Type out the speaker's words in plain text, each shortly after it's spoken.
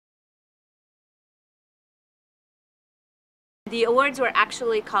The awards were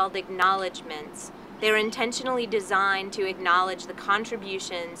actually called acknowledgments. They were intentionally designed to acknowledge the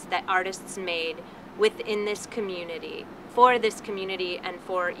contributions that artists made within this community, for this community and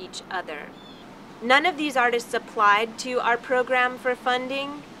for each other. None of these artists applied to our program for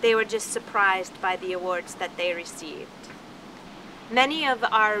funding. They were just surprised by the awards that they received. Many of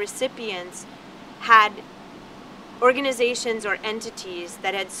our recipients had organizations or entities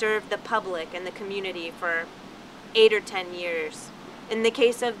that had served the public and the community for 8 or 10 years. In the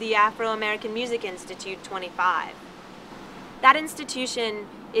case of the Afro-American Music Institute, 25. That institution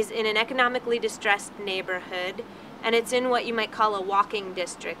is in an economically distressed neighborhood, and it's in what you might call a walking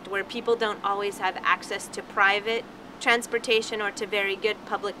district, where people don't always have access to private transportation or to very good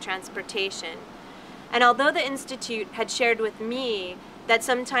public transportation. And although the Institute had shared with me that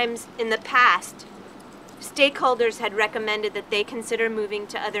sometimes in the past, stakeholders had recommended that they consider moving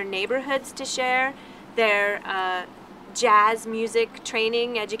to other neighborhoods to share their jazz music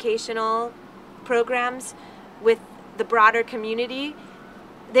training, educational programs with the broader community,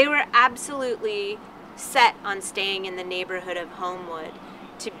 they were absolutely set on staying in the neighborhood of Homewood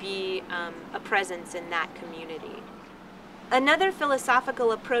to be a presence in that community. Another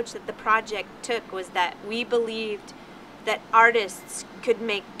philosophical approach that the project took was that we believed that artists could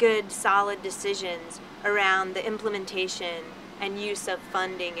make good, solid decisions around the implementation and use of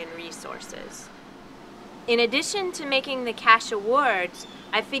funding and resources. In addition to making the cash awards,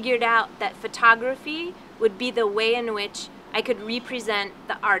 I figured out that photography would be the way in which I could represent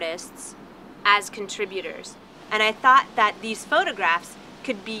the artists as contributors. And I thought that these photographs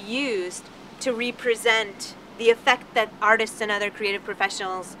could be used to represent the effect that artists and other creative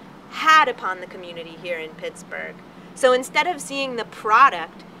professionals had upon the community here in Pittsburgh. So instead of seeing the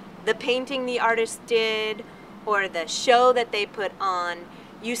product, the painting the artist did, or the show that they put on,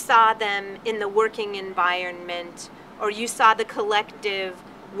 you saw them in the working environment, or you saw the collective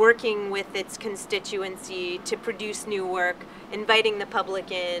working with its constituency to produce new work, inviting the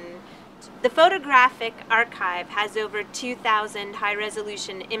public in. The photographic archive has over 2,000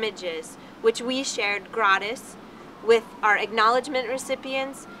 high-resolution images, which we shared gratis with our acknowledgement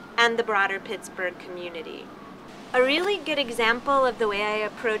recipients and the broader Pittsburgh community. A really good example of the way I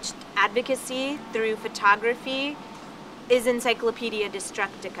approached advocacy through photography is Encyclopedia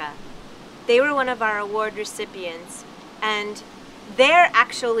Destructica. They were one of our award recipients, and they're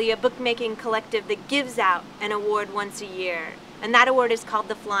actually a bookmaking collective that gives out an award once a year, and that award is called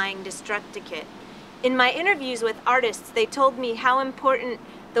the Flying Destructicate. In my interviews with artists, they told me how important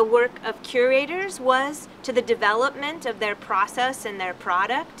the work of curators was to the development of their process and their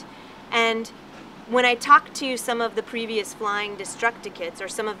product. And when I talked to some of the previous Flying Destructicates, or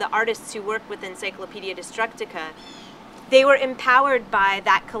some of the artists who worked with Encyclopedia Destructica, they were empowered by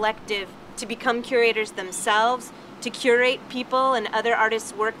that collective to become curators themselves, to curate people and other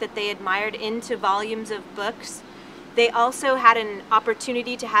artists' work that they admired into volumes of books. They also had an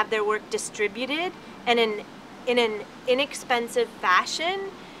opportunity to have their work distributed, and in an inexpensive fashion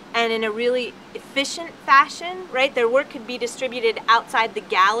and in a really efficient fashion, right? Their work could be distributed outside the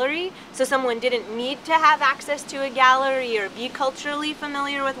gallery, so someone didn't need to have access to a gallery or be culturally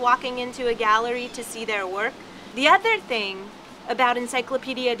familiar with walking into a gallery to see their work. The other thing about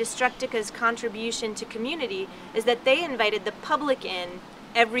Encyclopedia Destructica's contribution to community is that they invited the public in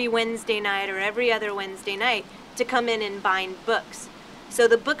every Wednesday night or every other Wednesday night to come in and bind books. So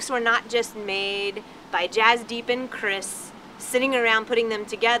the books were not just made by Jazz Deep and Chris sitting around putting them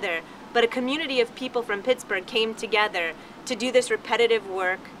together, but a community of people from Pittsburgh came together to do this repetitive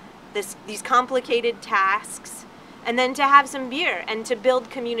work, these complicated tasks, and then to have some beer and to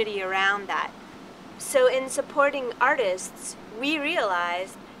build community around that. So in supporting artists, we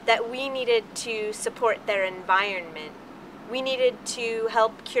realized that we needed to support their environment. We needed to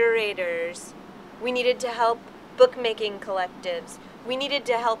help curators. We needed to help bookmaking collectives. We needed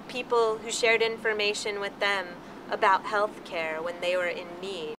to help people who shared information with them about healthcare when they were in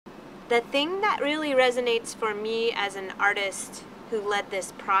need. The thing that really resonates for me as an artist who led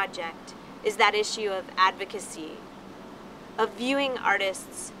this project is that issue of advocacy, of viewing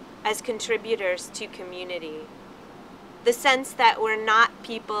artists as contributors to community. The sense that we're not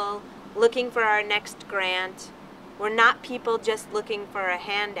people looking for our next grant, we're not people just looking for a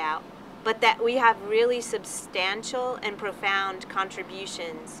handout, but that we have really substantial and profound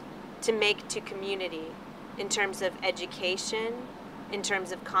contributions to make to community in terms of education, in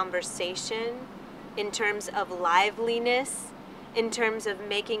terms of conversation, in terms of liveliness, in terms of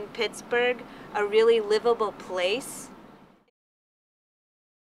making Pittsburgh a really livable place.